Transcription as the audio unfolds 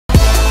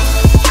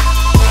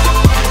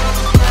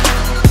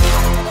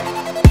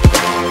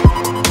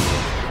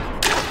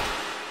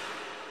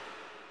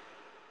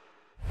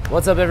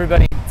What's up,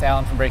 everybody? It's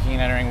Alan from Breaking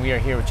and Entering. We are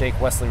here with Jake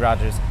Wesley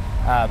Rogers,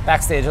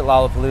 backstage at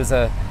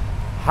Lollapalooza.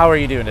 How are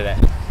you doing today?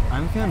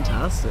 I'm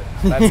fantastic.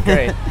 That's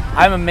great.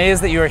 I'm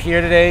amazed that you are here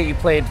today. You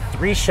played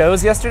 3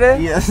 shows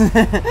yesterday? Yes.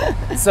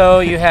 So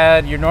you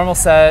had your normal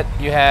set,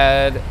 you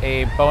had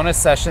a bonus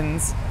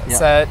sessions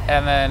set,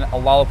 and then a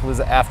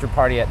Lollapalooza after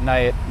party at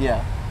night.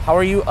 Yeah. How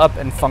are you up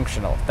and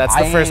functional? That's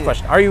the first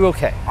question. Are you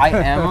okay? I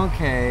am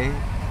okay.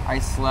 I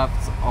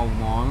slept a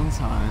long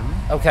time.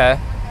 Okay.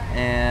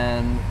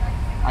 And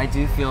I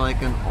do feel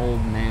like an old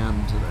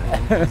man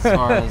today as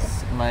far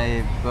as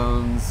my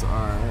bones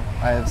are.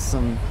 I have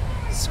some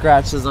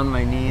scratches on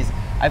my knees.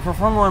 I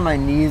perform more on my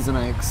knees than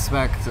I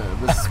expected.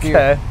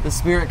 The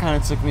spirit kind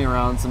of took me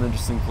around some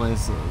interesting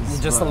places.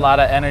 Just a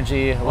lot of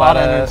energy. A lot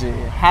of energy.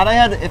 If I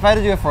had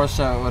to do a 4th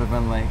show, it would have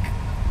been like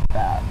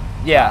bad.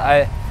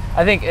 Yeah,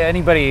 I think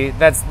anybody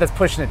that's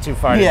pushing it too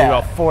far to do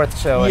a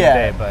 4th show in a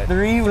day, but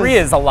 3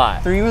 is a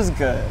lot. 3 was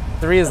good.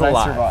 3 is a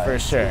lot for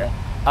sure. Yeah.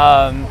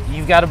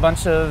 You've got a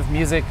bunch of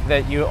music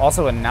that you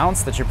also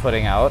announced that you're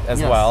putting out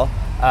as well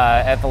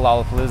at the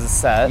Lollapalooza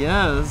set.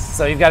 Yes.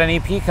 So you've got an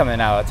EP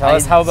coming out. Tell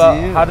us how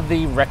did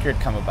the record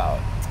come about?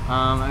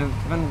 I've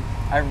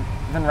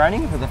been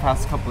writing for the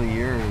past couple of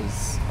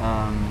years,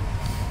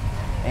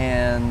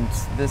 and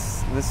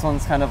this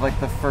one's kind of like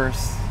the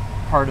first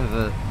part of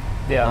it.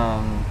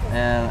 Yeah.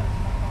 And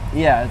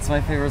yeah, it's my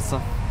favorite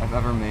stuff I've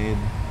ever made,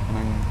 and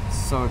I'm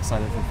so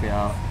excited for it to be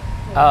out.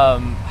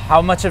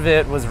 How much of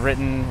it was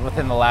written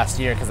within the last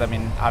year? Because I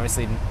mean,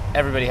 obviously,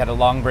 everybody had a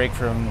long break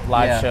from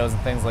live shows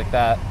and things like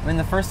that. I mean,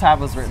 the first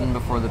half was written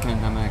before the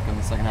pandemic, and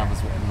the second half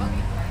was written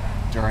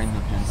during the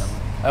pandemic.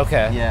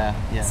 Okay.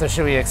 Yeah. So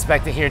should we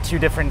expect to hear 2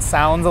 different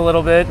sounds a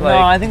little bit? No,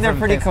 I think they're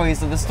pretty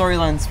cohesive. The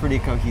storyline's pretty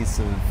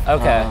cohesive.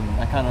 Okay.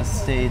 I kind of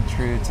stayed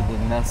true to the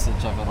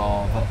message of it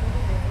all, but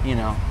you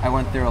know, I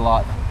went through a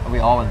lot. We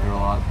all went through a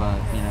lot, but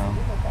you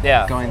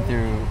know, going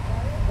through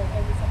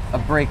a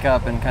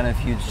breakup and kind of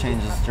huge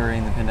changes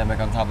during the pandemic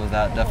on top of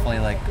that definitely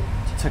like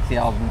took the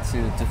album to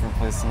a different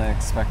place than I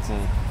expected.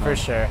 For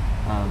sure.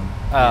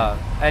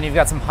 And you've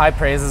got some high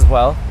praise as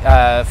well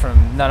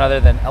from none other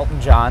than Elton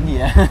John.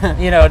 Yeah.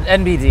 You know,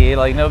 NBD,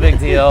 like no big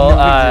deal.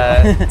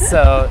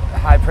 So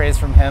high praise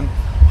from him.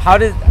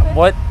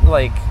 What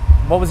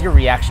was your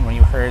reaction when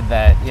you heard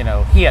that, you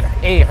know, he had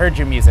A, heard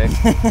your music,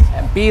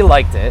 and B,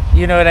 liked it?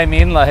 You know what I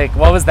mean? Like,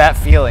 what was that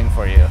feeling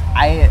for you?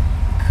 I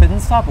couldn't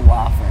stop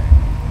laughing.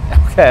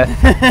 Okay.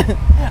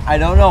 I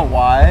don't know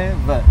why,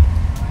 but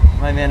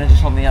my manager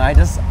told me, and I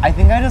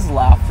think I just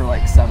laughed for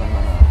like 7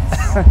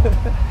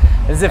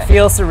 minutes. Does it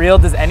feel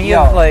surreal? Does any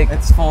of like...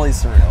 It's fully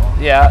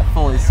surreal. Yeah?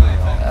 Fully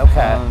surreal.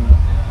 Okay.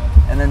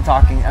 And then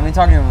talking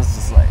to him was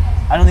just like,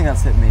 I don't think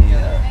that's hit me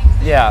yet.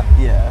 Yeah.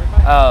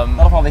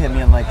 That'll probably hit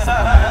me in like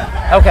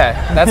September. Okay.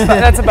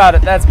 That's about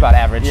it. That's about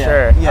average. Yeah.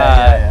 Sure.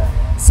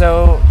 Yeah.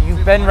 So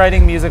you've been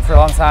writing music for a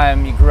long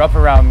time. You grew up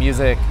around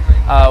music.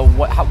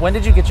 When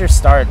did you get your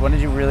start? When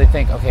did you really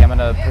think, okay, I'm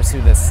gonna pursue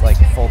this like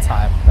full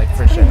time, like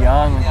for sure?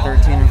 Young,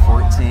 like 13 or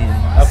 14.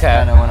 That's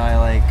kind of when I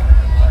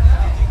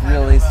like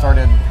really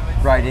started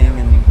writing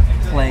and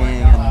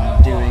playing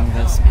and doing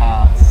this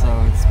path. So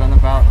it's been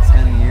about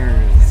 10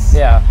 years.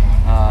 Yeah.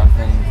 I've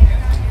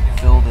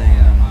been building,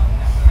 and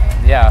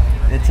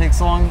it takes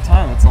a long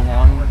time. It's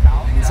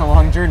a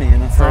long journey,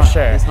 and it's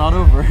not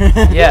over.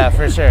 Yeah,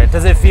 for sure.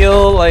 Does it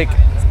feel like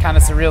kind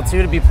of surreal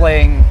too to be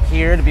playing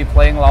here, to be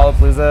playing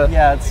Lollapalooza?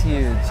 Yeah, it's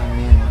huge. I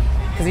mean,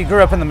 because you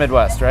grew up in the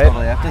Midwest, right?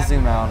 Totally. I have to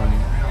zoom out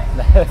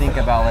and think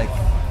about like,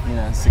 you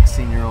know,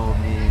 16-year-old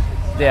me.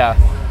 Yeah.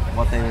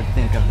 What they would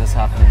think of this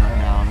happening right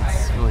now, and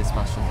it's really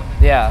special.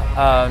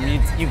 Yeah.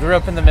 You grew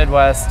up in the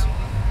Midwest,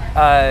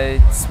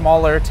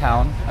 smaller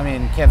town. I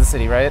mean, Kansas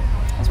City, right?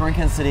 I was born in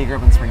Kansas City, grew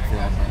up in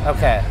Springfield.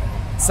 Okay.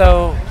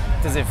 So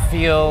does it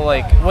feel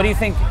like, what do you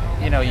think,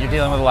 you know, you're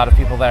dealing with a lot of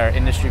people that are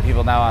industry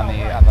people now on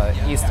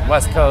the East and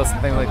West Coast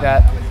and things like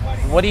that.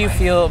 What do you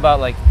feel about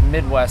like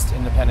Midwest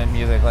independent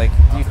music? Like,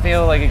 do you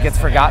feel like it gets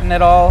forgotten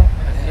at all?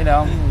 You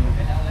know?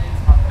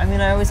 I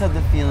mean, I always had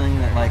the feeling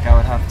that like I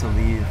would have to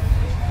leave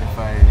if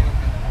I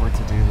were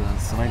to do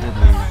this, and I did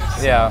leave.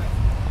 So yeah.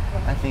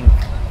 I think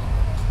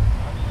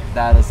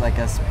that is, I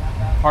guess,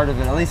 part of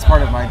it, at least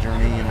part of my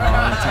journey. You know,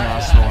 I went to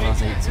Nashville when I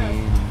was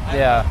 18.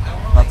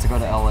 About to go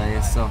to LA,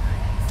 so.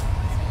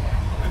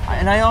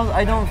 And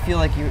I don't feel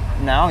like you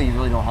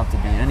really don't have to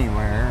be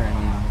anywhere. I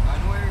mean,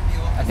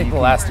 I think the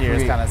last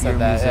year's kind of said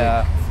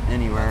that.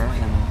 Anywhere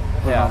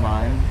and put it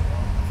online.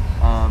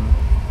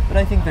 But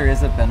I think there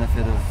is a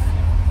benefit of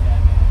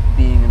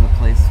being in a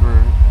place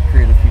where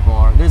creative people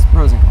are. There's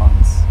pros and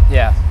cons.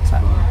 Yeah.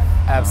 To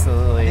both.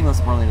 Absolutely. I think most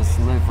importantly, just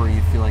live where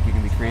you feel like you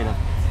can be creative.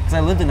 Because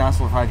I lived in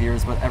Nashville for 5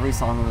 years, but every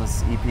song on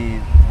this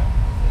EP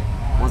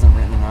wasn't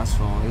written in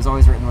Nashville. It was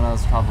always written when I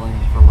was traveling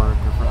for work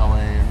or for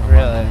LA or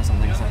London or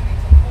something. So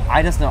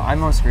I just know I'm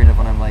most creative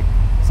when I'm like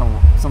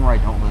somewhere I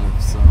don't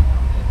live. So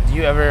do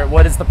you ever,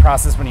 what is the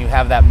process when you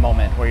have that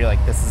moment where you're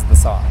like, this is the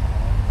song?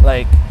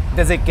 Like,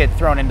 does it get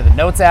thrown into the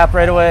notes app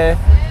right away?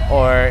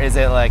 Or is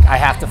it like, I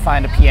have to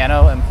find a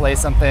piano and play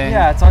something?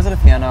 Yeah, it's always at a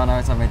piano and I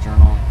always have my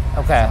journal.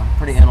 Okay. So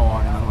pretty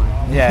analog in that way.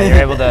 Yeah,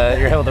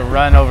 you're able to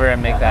run over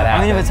and make that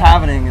happen. I mean, if it's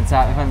happening, if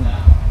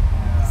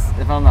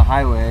I'm on the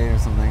highway or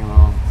something,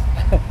 I'll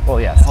well,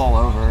 yes, pull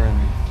over and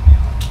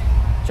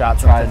drop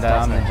something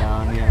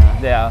down.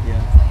 Yeah,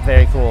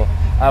 very cool.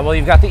 Well,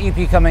 you've got the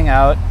EP coming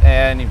out,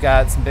 and you've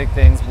got some big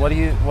things.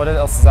 What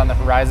else is on the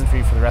horizon for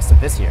you for the rest of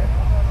this year?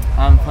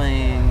 I'm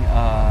playing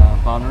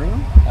Bonnaroo,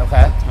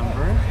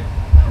 September,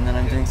 and then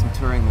I'm doing some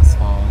touring this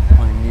fall. I'm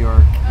playing New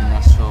York, and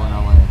Nashville, and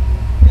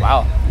LA.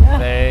 Wow,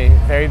 very,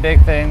 very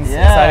big things,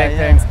 exciting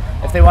things.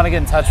 If they want to get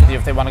in touch with you,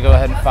 if they want to go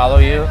ahead and follow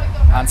you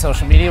on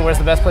social media, where's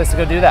the best place to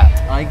go do that?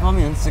 You can follow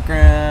me on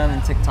Instagram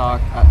and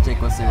TikTok at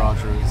Jake Wesley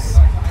Rogers.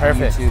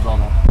 Perfect. YouTube, all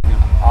that.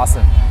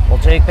 Awesome. Well,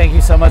 Jake, thank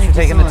you so much for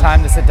taking the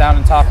time to sit down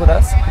and talk with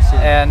us.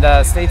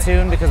 And stay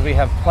tuned because we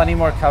have plenty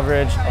more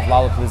coverage of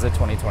Lollapalooza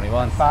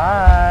 2021.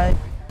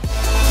 Bye.